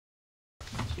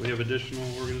We have additional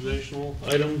organizational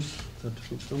items that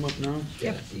come up now?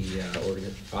 Yeah, the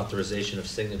authorization of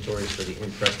signatories for the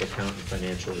Imprest account and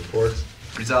financial reports.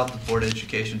 Resolved, the Board of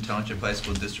Education, Township High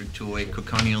School District 208, Cook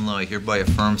County, Illinois, hereby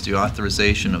affirms the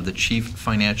authorization of the Chief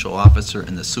Financial Officer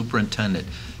and the Superintendent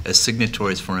as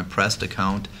signatories for Imprest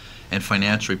account and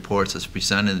financial reports as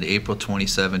presented in the April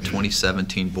 27,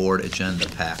 2017 Board Agenda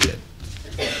Packet.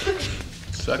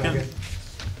 Second?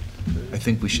 I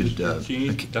think we should...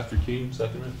 Dr. Keene,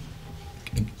 second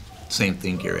it? Same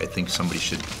thing, Gary. I think somebody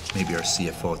should, maybe our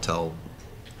CFO, tell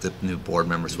the new board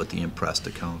members what the Imprest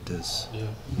account is, Yeah.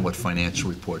 what financial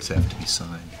reports have to be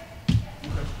signed.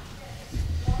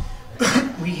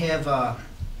 We have the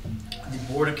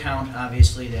board account,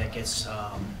 obviously, that gets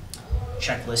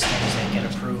checklist things that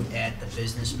get approved at the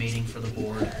business meeting for the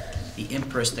board. The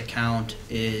Imprest account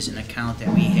is an account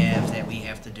that we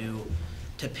have to do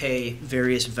to pay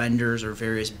various vendors or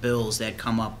various bills that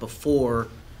come up before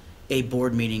a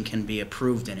board meeting can be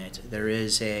approved in it. There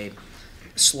is a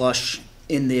slush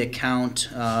in the account.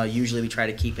 Usually we try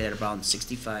to keep it at about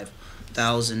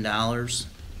 $65,000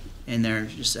 in there,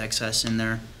 just excess in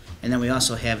there. And then we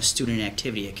also have student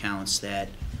activity accounts that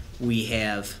we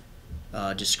have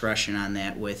discretion on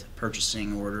that with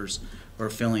purchasing orders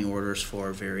or filling orders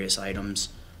for various items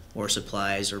or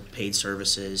supplies or paid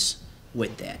services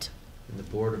with that. And the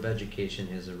Board of Education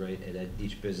has a right at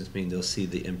each business meeting. They'll see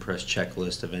the Imprest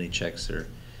checklist of any checks or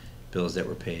bills that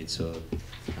were paid, so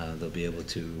they'll be able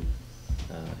to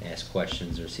ask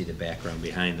questions or see the background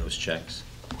behind those checks.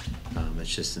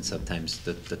 It's just that sometimes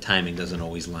the timing doesn't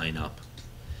always line up.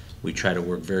 We try to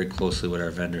work very closely with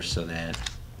our vendors so that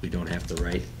we don't have to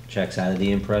write checks out of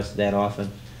the Imprest that often,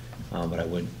 but I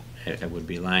would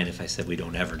be lying if I said we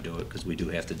don't ever do it, because we do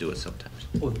have to do it sometimes.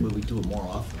 Well, we do it more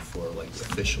often for like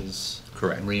officials.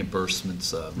 Correct.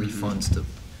 Reimbursements, refunds to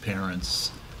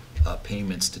parents,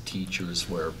 payments to teachers,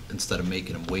 where instead of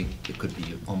making them wait, it could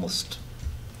be almost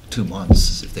 2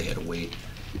 months if they had to wait.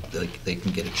 They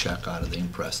can get a check out of the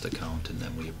Imprest account and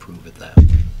then we approve it that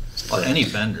way. Well, any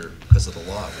vendor, because of the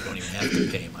law, we don't even have to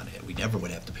pay them on it. We never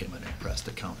would have to pay them on an Imprest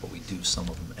account, but we do some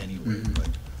of them anyway. But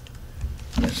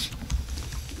yes.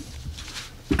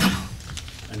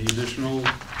 Any additional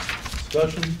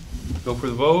discussion? Go for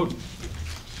the vote.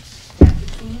 Dr.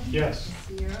 King? Yes.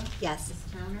 Ms. Sierra? Yes. Ms.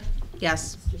 Towner?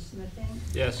 Yes. Mr. Smithing?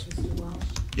 Yes. Mr. Welch?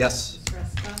 Yes. Ms.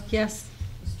 Ruska? Yes.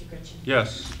 Mr. Gritchen?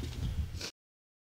 Yes.